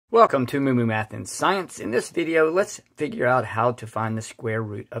Welcome to MooMooMath and Science. In this video, let's figure out how to find the square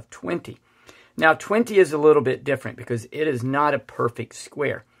root of 20. Now, 20 is a little bit different because it is not a perfect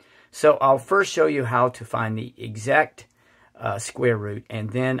square. So I'll first show you how to find the exact square root,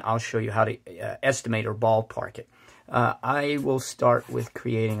 and then I'll show you how to estimate or ballpark it. I will start with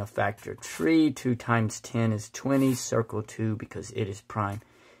creating a factor tree. 2 times 10 is 20. Circle 2 because it is prime.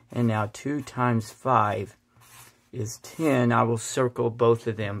 And now 2 times 5 is 10. I will circle both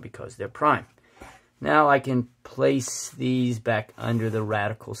of them because they're prime. Now I can place these back under the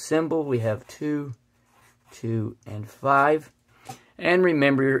radical symbol. We have 2, 2, and 5. And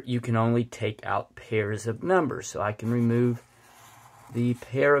remember, you can only take out pairs of numbers. So I can remove the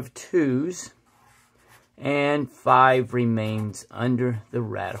pair of 2's, and 5 remains under the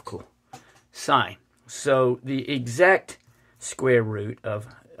radical sign. So the exact square root of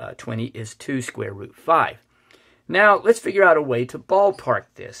 20 is 2 square root 5. Now, let's figure out a way to ballpark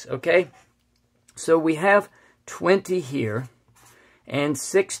this, okay? So we have 20 here, and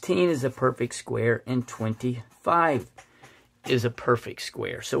 16 is a perfect square, and 25 is a perfect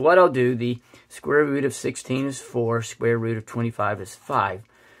square. So what I'll do, the square root of 16 is 4, square root of 25 is 5.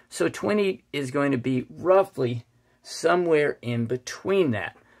 So 20 is going to be roughly somewhere in between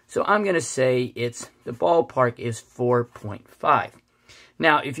that. So I'm going to say the ballpark is 4.5.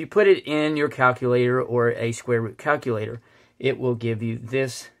 Now, if you put it in your calculator or a square root calculator, it will give you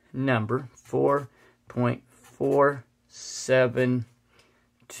this number,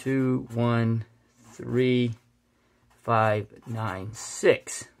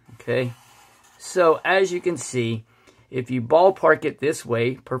 4.472135996. Okay? So, as you can see, if you ballpark it this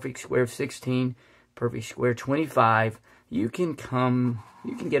way, perfect square of 16, perfect square 25, you can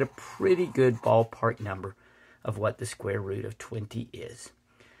get a pretty good ballpark number of what the square root of 20 is.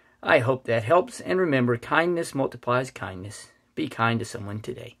 I hope that helps, and remember, kindness multiplies kindness. Be kind to someone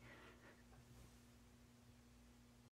today.